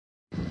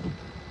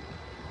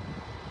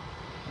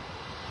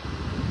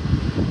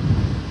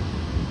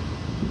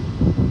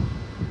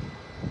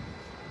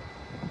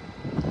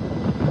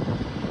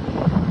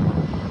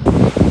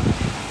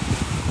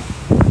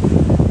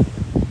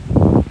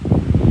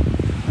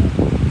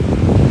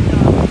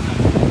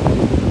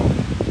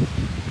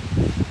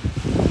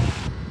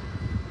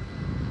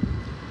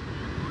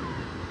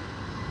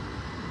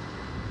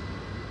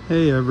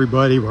Hey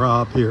everybody,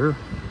 Robb here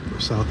for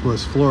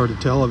Southwest Florida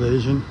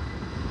Television.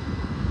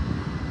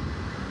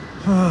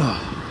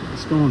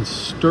 It's going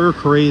stir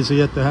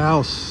crazy at the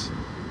house.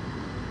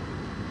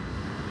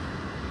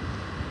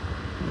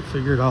 I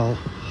figured I'll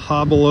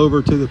hobble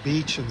over to the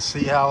beach and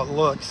see how it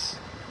looks.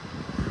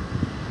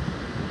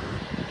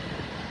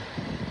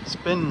 It's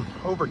been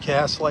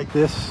overcast like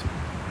this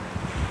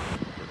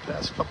the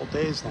past couple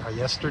days now.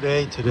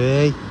 Yesterday,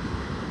 today.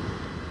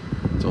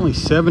 It's only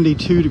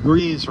 72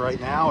 degrees right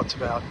now. It's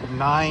about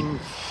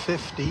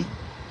 9:50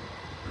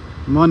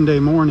 Monday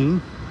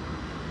morning.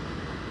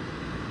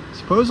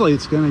 Supposedly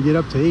it's going to get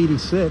up to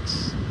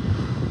 86.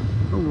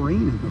 No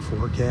rain in the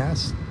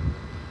forecast.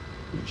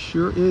 It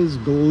sure is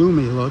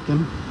gloomy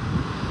looking.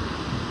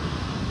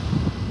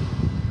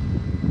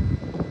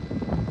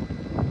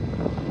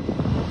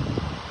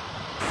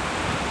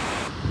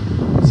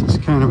 This is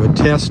kind of a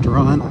test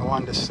run. I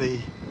wanted to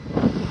see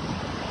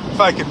if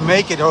I could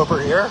make it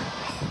over here.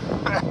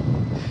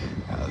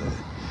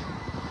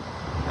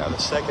 Now the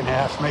second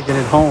half, making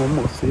it home.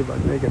 We'll see if I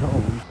can make it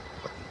home.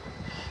 But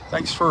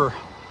thanks for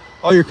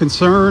all your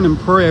concern and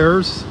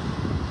prayers.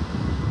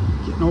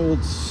 Getting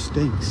old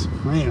stinks,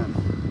 man.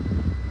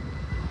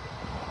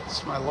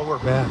 It's my lower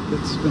back.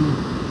 It's been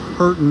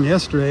hurting.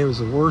 Yesterday was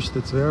the worst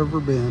it's ever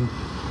been.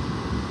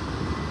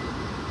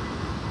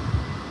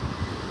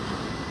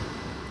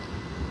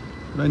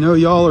 But I know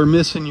y'all are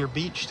missing your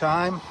beach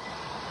time.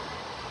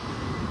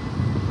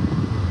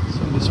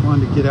 So I just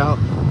wanted to get out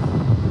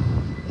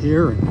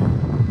here and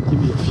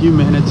give you a few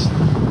minutes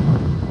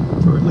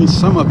for at least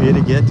some of you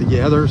to get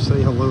together,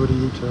 say hello to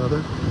each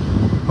other.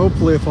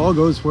 Hopefully, if all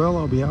goes well,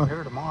 I'll be out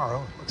here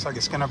tomorrow. Looks like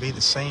it's going to be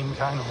the same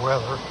kind of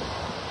weather.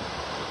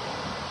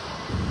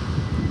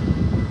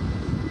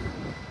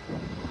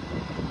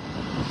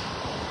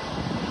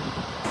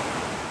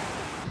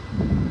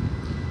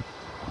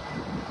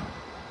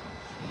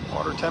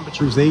 Water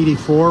temperature's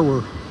 84.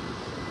 We're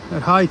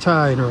at high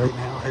tide right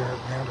now here at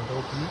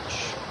Vanderbilt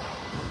Beach.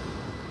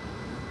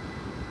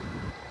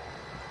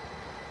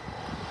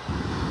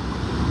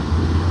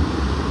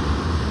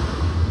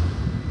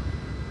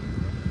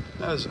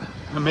 That was an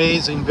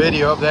amazing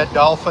video of that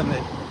dolphin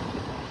that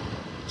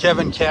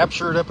Kevin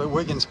captured up at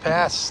Wiggins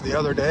Pass the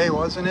other day,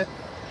 wasn't it?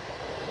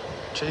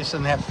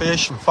 Chasing that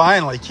fish and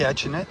finally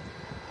catching it.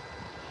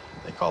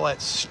 They call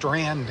that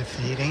strand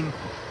feeding.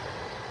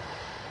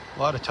 A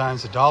lot of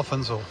times the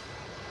dolphins will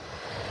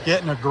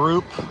get in a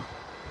group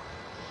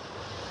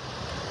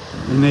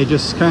and they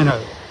just kind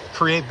of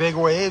create big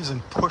waves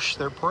and push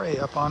their prey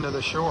up onto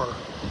the shore.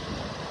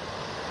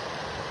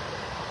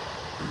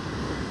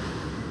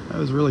 That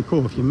was really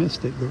cool. If you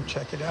missed it, go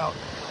check it out.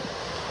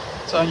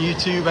 It's on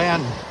YouTube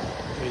and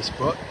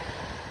Facebook,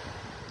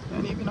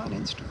 and even on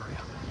Instagram.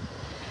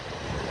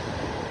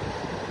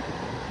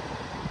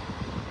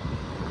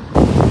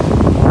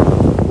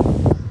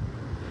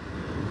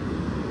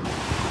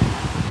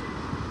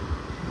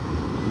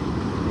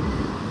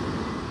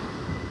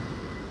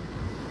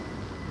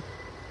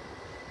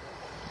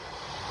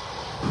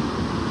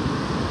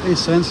 Hey,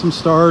 send some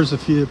stars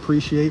if you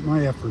appreciate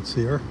my efforts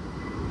here.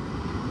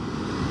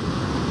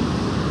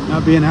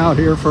 Not being out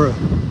here for a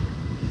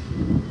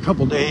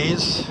couple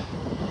days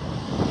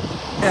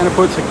kind of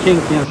puts a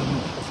kink in the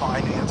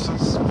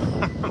finances.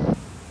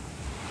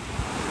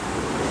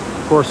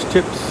 Of course,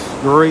 tips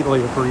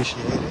greatly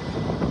appreciated. You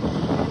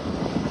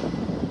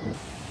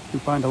can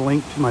find a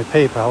link to my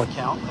PayPal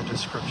account in the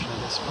description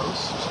of this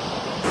post.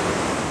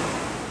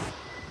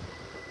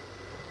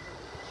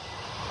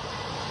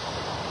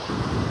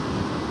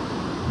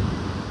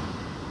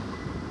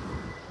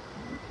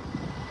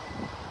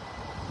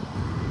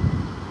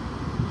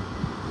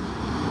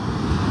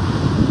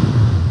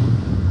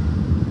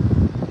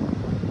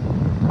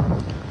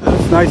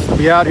 Nice to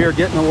be out here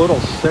getting a little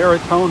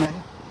serotonin.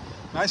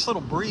 Nice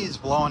little breeze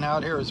blowing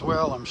out here as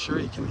well. I'm sure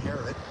you can hear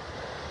it.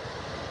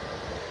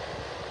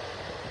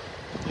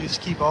 Please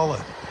keep all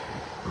the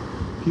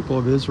people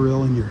of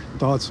Israel in your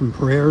thoughts and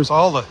prayers.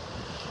 All the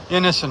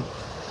innocent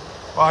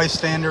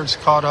bystanders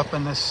caught up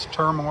in this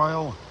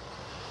turmoil.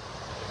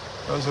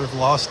 Those that have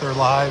lost their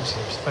lives,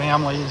 their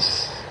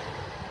families.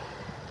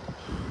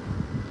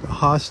 The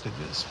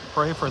hostages.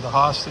 Pray for the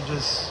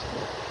hostages.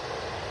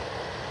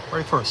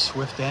 Pray for a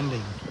swift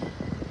ending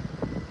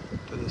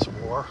to this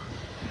war.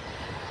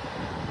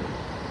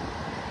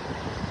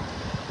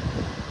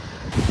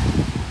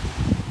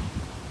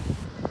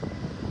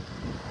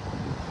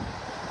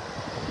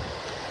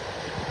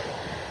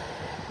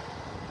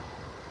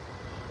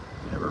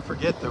 Never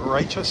forget, the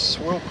righteous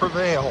will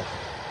prevail.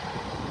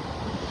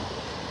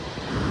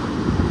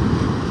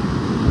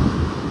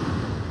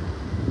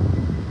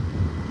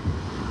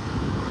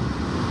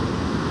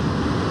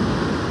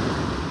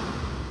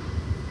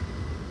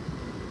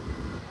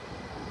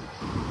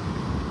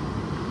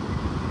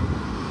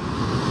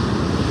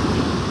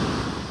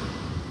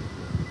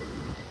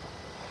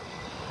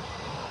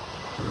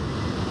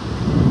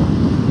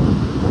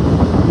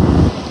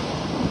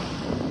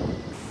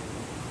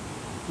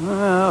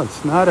 Well,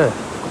 it's not a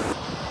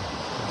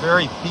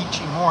very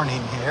beachy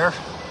morning here.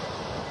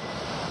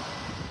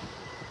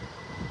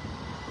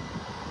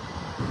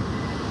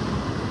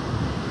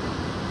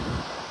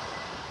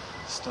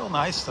 Still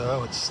nice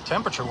though. It's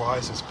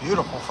temperature-wise, it's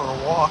beautiful for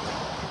a walk.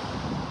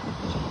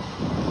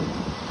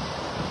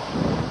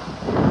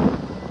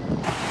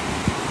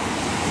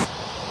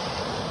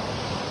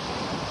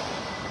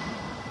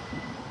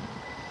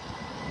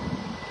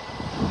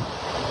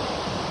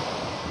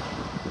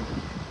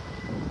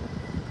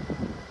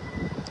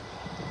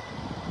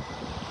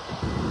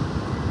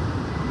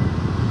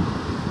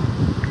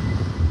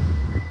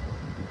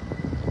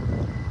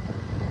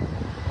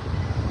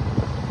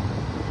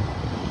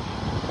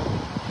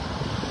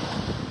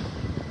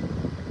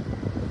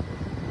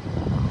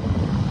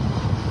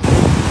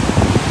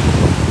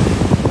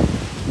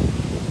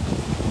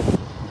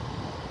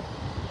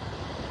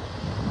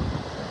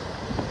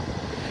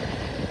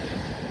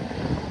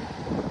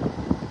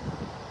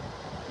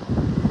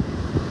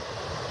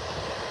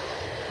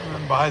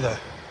 By the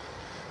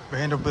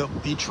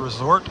Vanderbilt Beach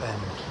Resort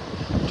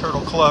and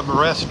Turtle Club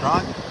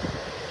restaurant.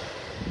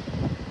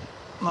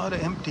 A lot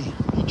of empty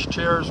beach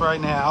chairs right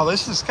now.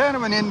 This is kind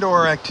of an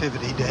indoor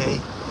activity day.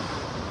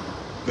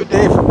 Good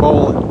day for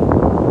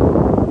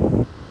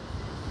bowling.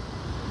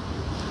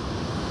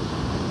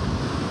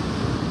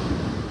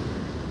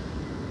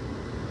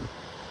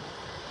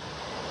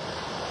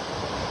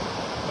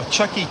 A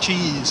Chuck E.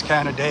 Cheese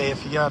kind of day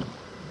if you got a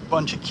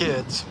bunch of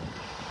kids.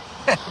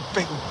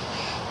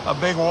 A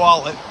big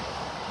wallet.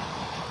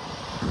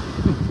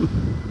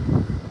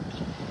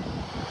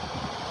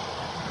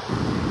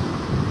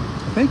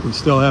 I think we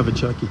still have a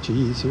Chuck E.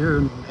 Cheese here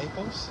in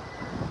Naples.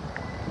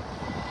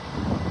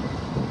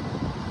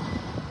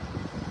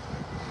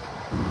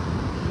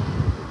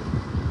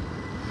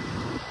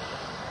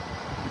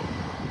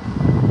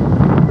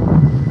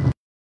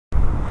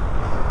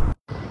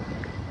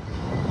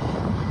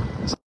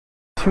 It's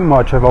too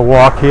much of a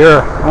walk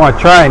here. I want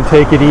to try and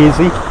take it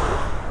easy.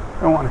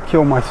 I don't want to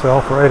kill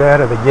myself right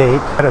out of the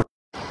gate.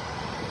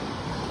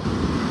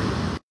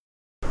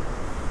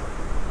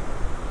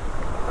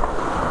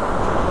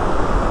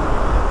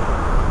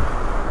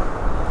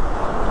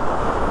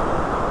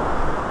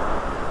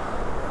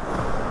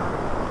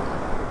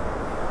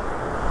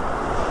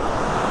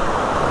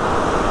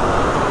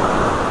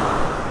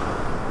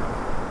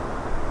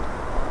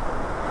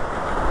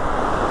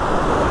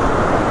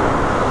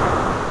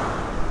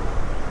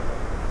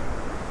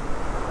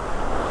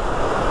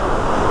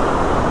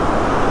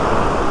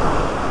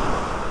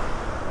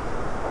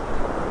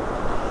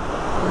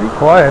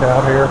 Quiet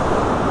out here.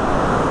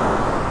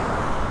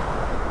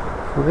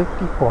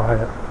 Pretty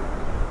quiet.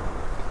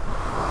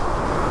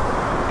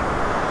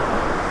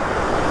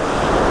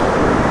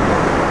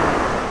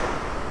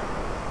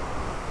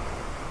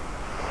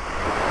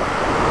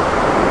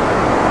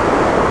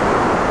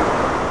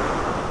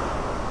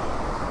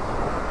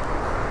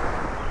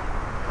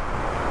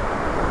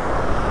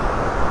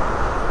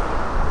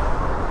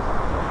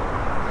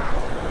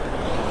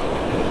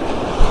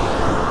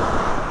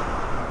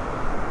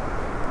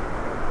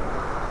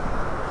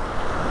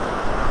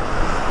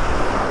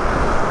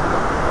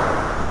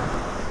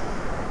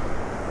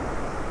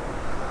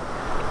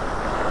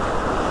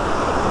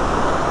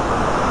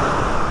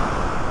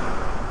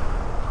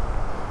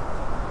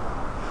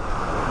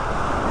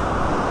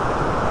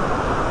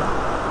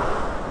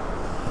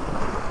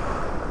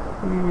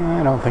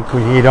 I don't think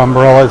we need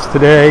umbrellas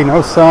today.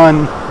 No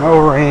sun,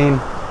 no rain.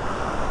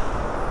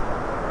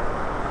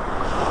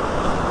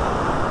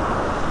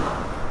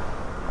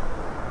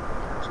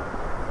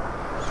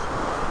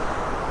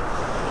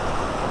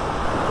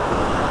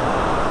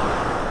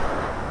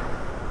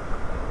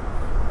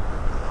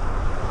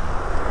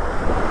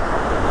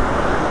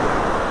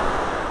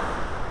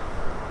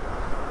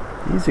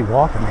 Easy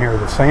walking here.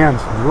 The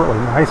sand's really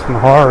nice and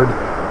hard.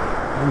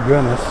 Thank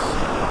goodness.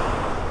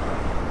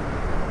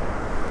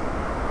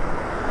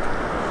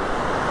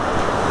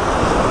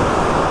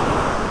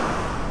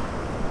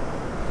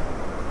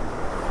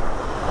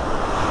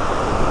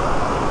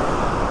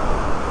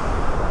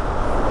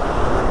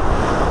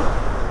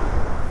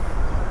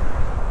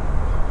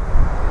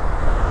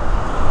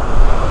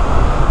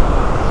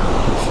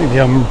 See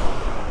the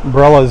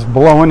umbrellas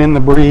blowing in the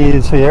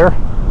breeze here.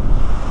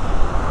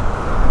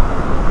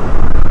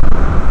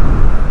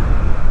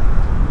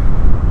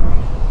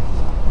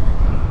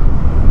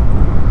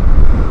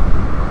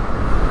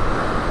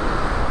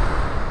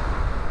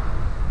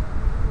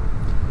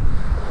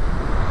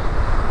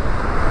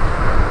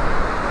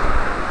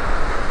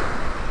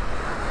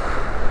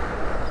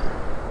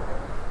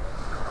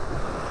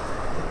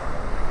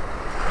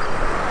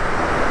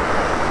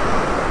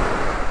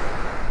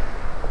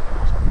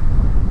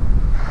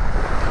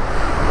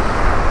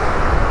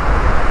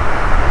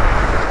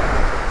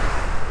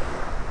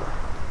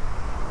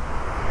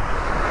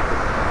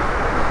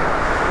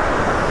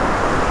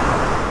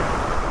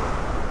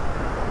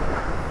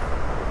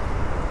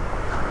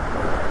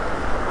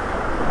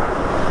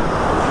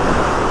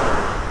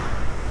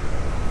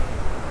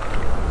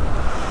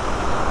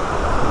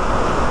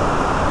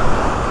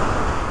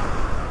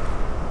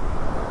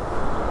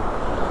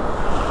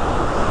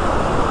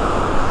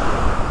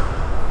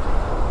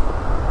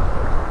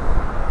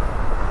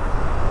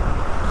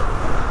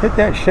 hit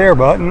that share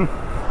button.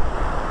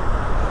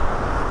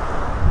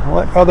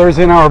 Let others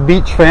in our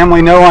beach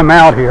family know I'm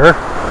out here.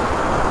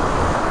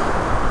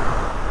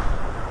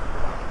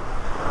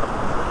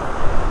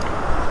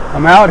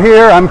 I'm out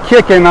here, I'm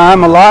kicking,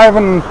 I'm alive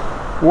and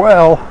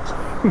well.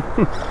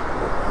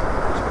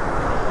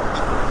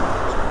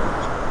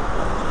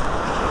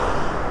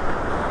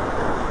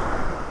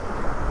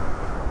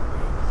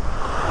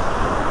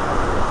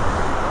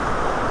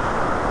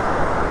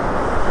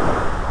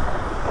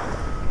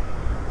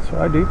 So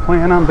I do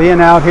plan on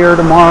being out here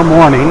tomorrow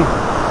morning.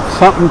 If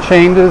something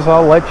changes,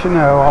 I'll let you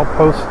know. I'll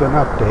post an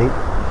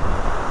update.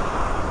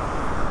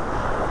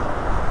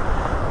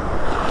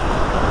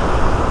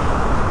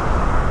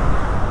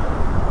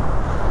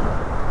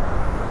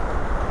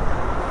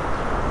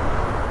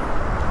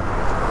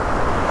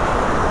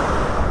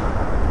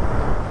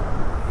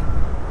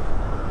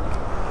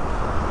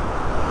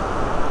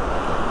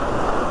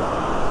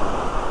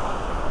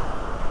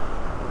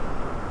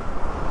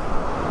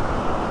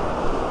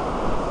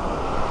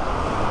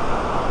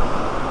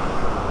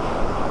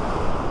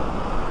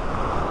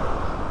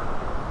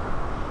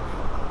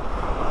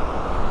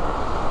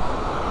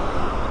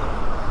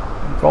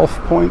 Gulf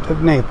Point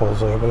of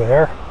Naples over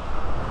there.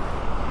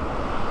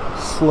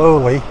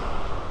 Slowly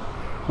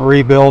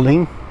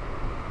rebuilding.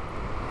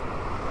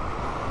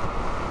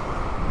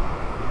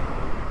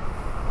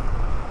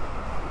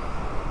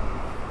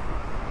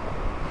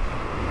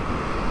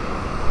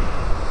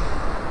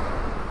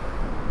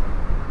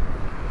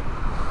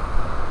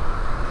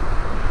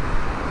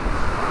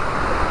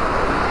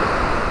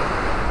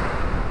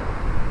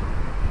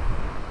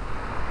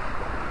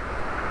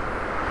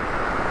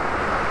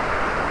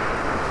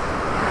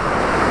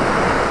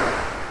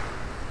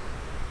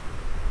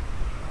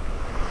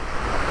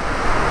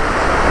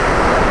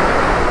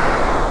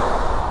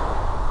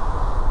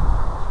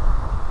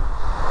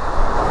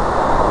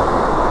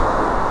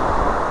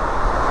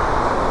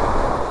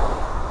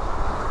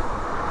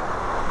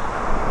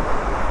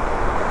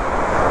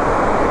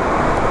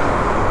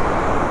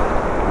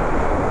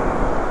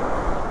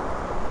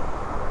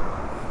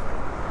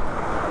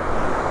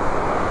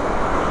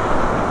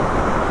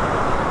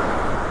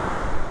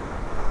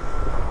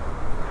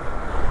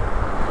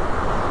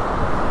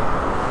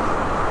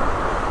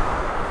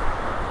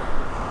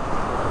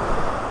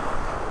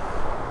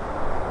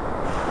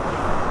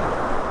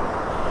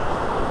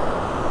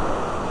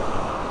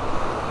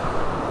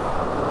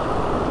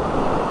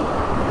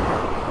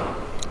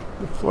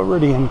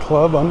 Floridian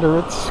Club under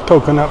its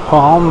coconut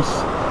palms.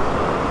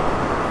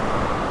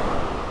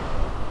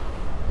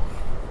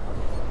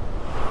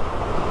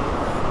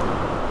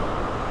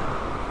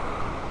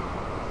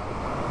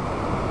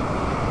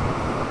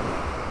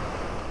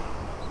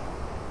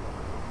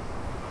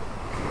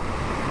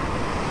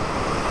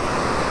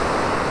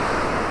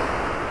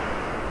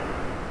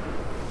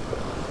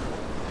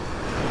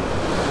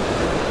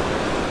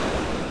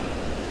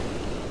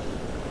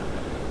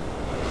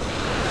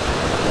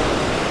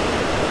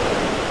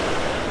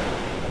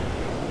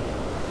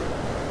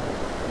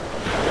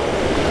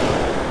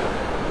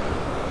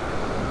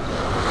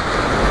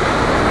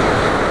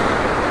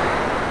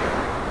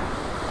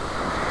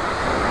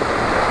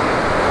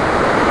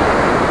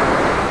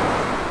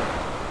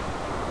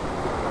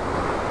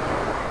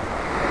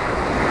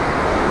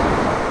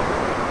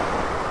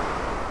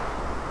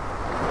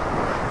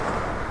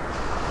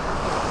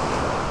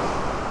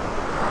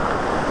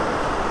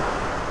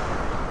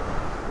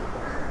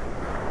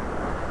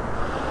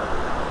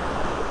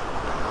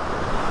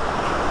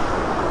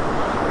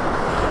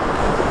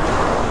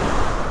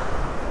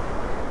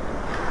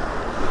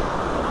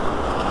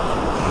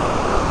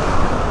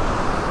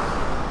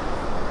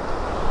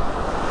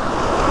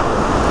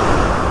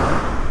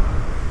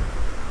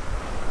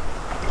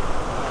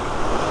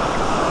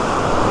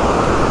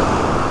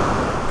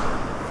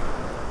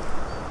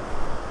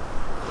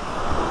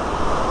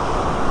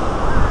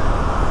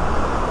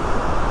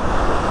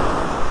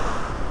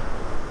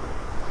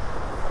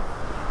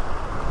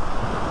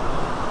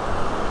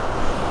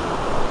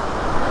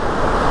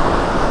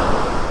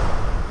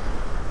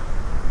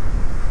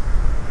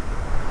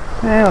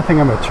 Yeah, I think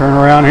I'm going to turn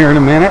around here in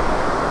a minute.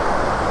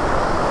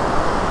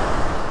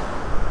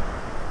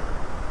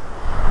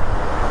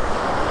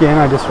 Again,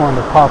 I just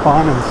wanted to pop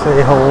on and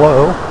say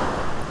hello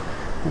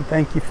and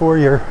thank you for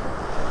your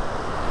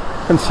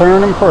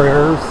concern and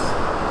prayers.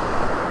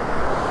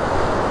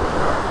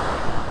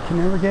 Can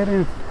never get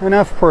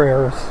enough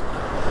prayers.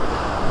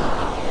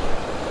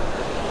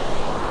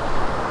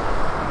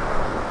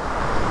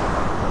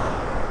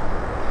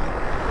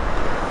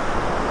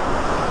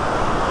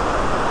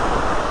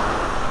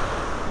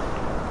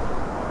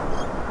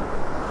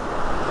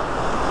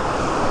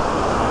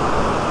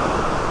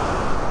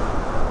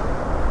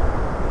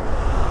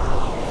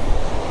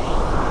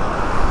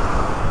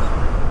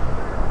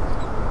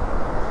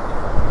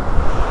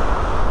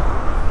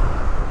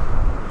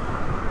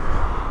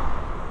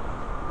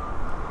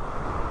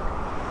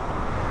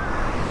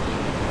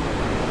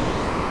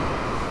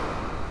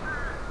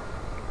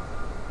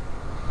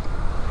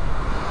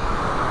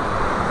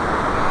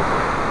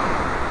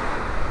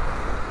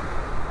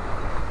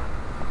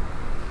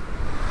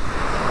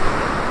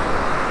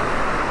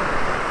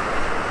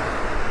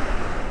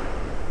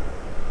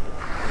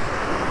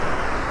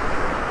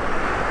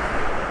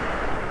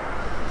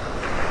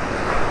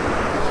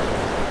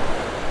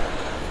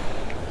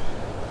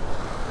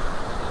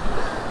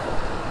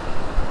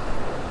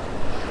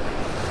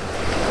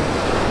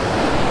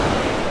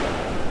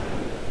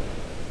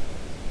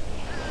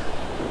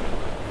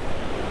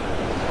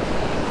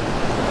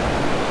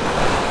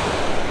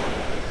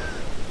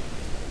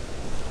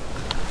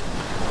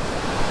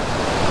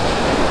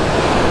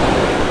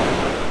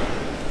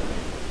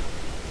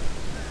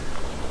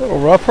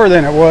 rougher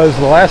than it was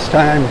the last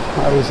time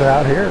I was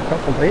out here a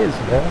couple days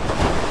ago.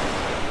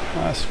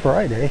 Last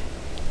Friday.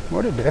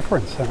 What a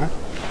difference, huh?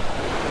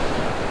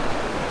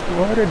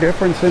 What a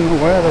difference in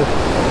the weather.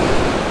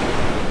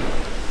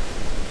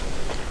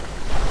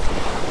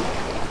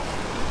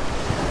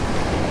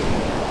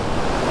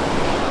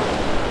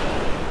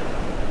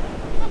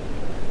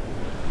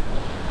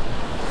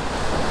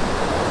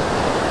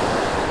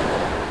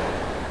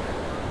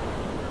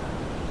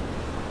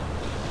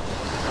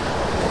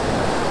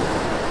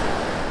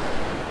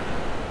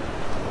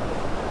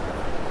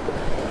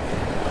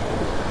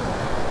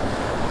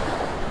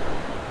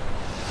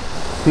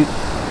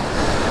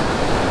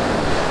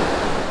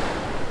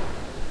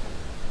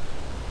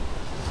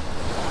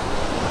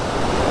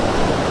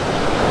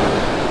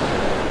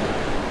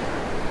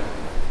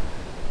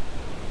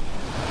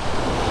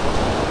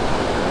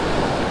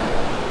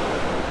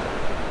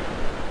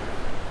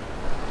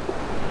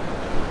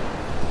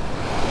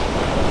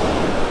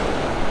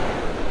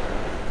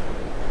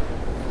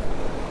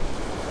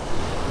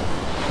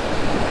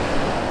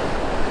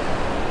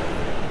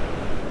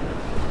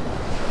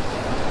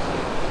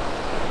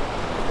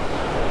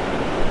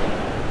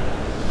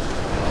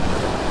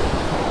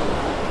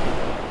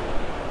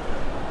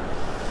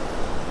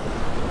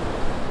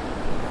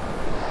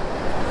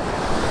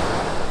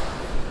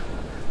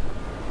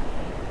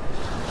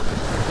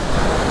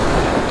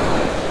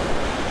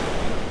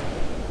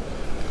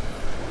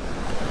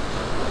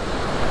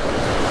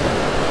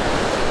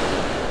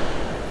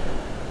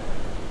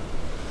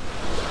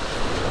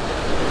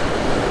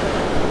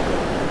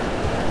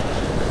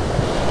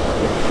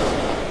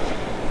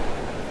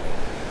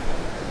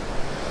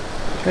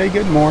 Hey,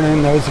 good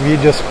morning, those of you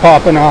just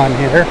popping on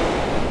here.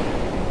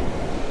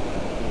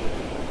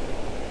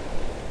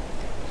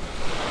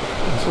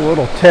 It's a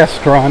little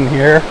test run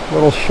here,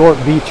 little short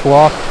beach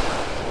walk.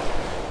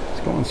 It's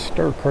going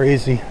stir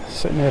crazy,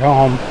 sitting at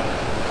home.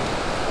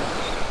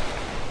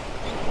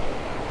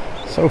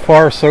 So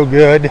far, so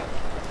good.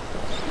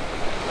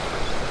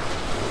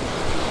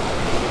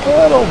 A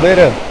little bit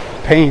of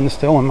pain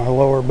still in my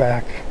lower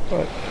back,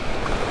 but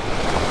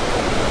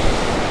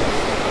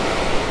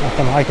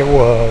nothing like it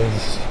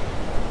was.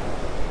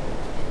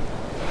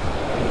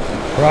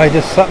 Probably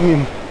just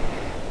something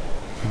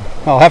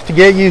I'll have to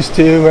get used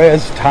to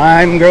as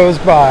time goes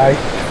by.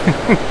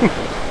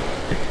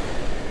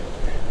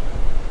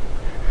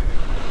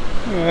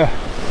 Yeah.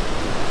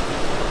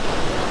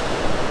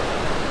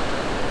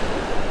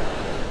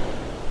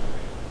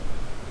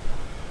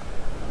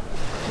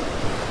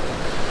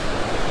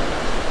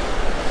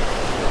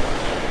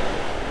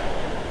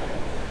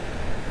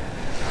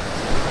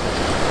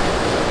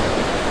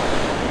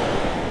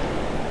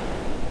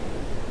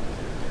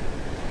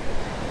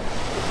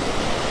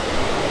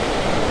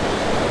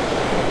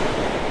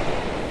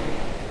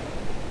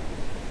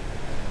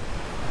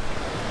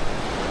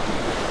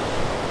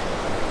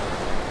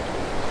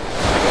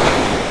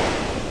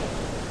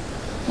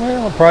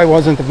 Well, it probably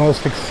wasn't the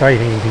most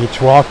exciting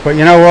beach walk, but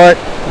you know what?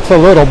 It's a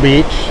little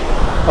beach.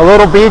 A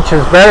little beach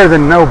is better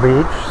than no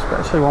beach,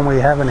 especially when we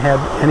haven't had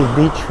any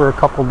beach for a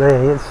couple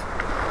days.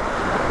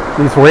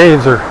 These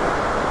waves are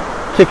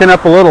kicking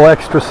up a little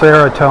extra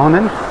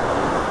serotonin,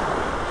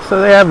 so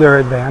they have their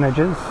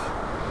advantages.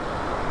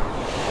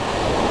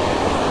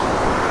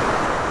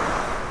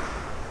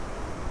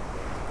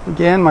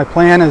 Again, my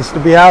plan is to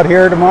be out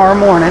here tomorrow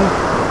morning.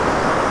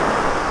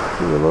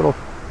 Do a little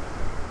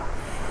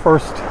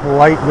first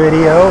light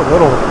video, a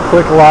little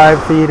quick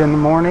live feed in the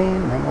morning,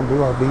 and then we'll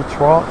do our beach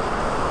walk.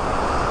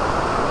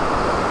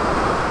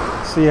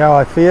 See how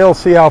I feel,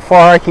 see how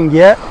far I can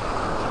get.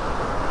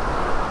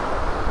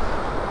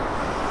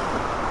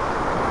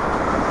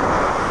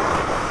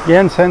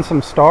 Again, send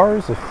some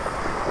stars if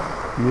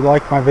you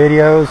like my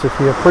videos, if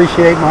you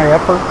appreciate my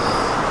efforts.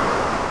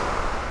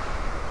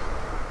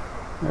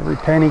 Every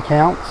penny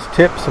counts.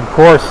 Tips, of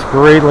course,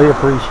 greatly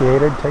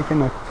appreciated.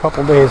 Taking a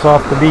couple days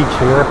off the beach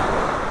here.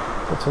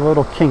 It's a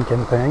little kink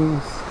in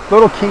things. A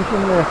little kink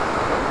in the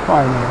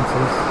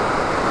finances.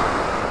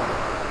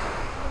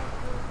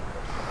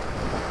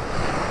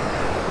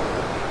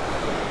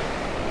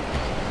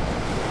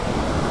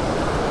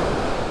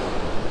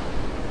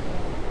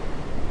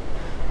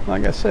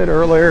 Like I said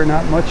earlier,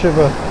 not much of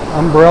a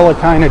umbrella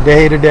kind of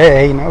day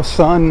today. No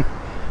sun,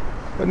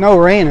 but no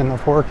rain in the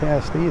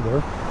forecast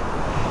either.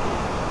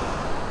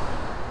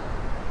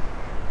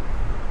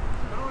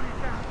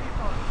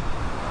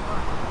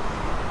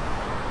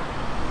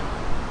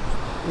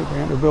 The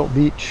Vanderbilt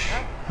Beach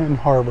and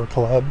Harbor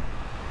Club.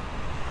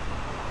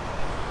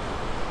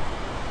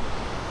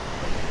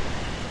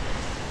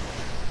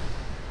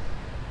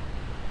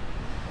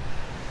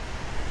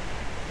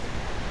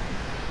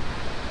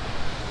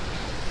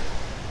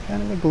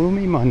 Kind of a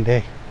gloomy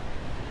Monday.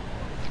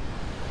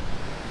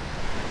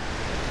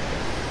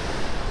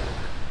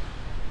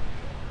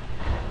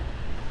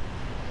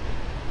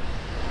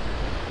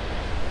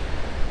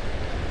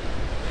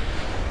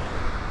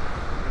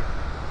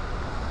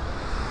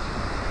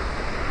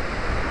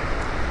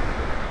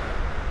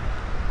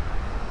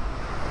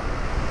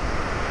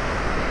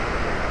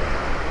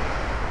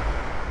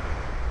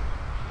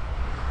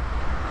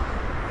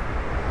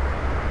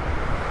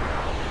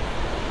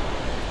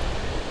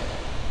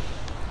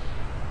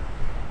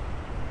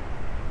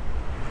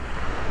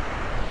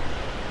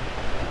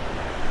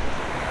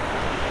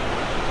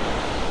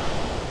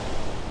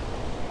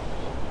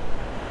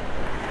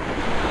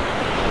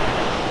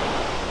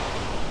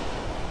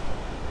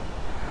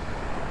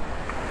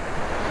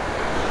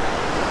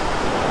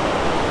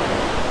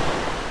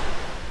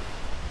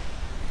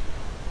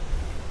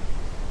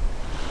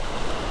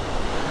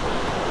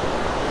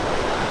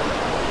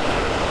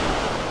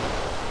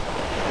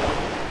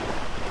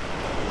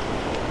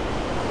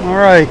 All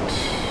right,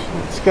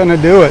 that's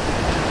gonna do it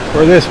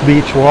for this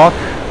beach walk.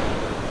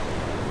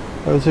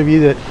 Those of you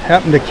that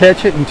happen to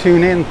catch it and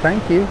tune in,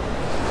 thank you.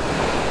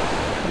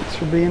 Thanks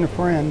for being a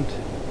friend.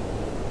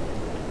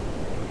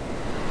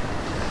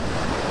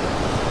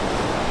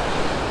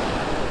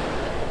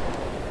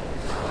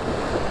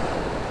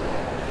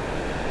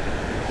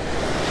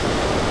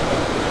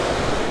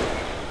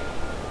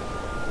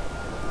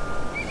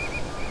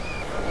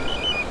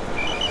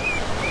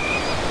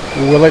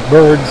 Willet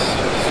birds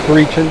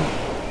screeching.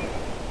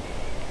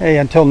 Hey,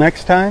 until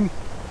next time,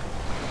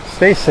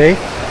 stay safe,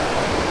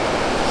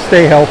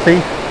 stay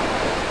healthy,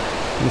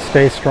 and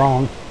stay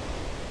strong.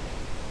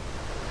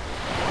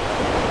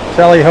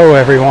 Tally ho,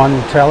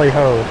 everyone, tally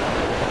ho.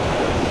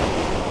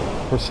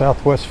 For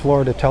Southwest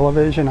Florida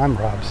Television, I'm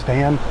Robb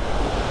Stan.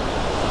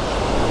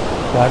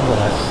 God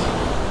bless.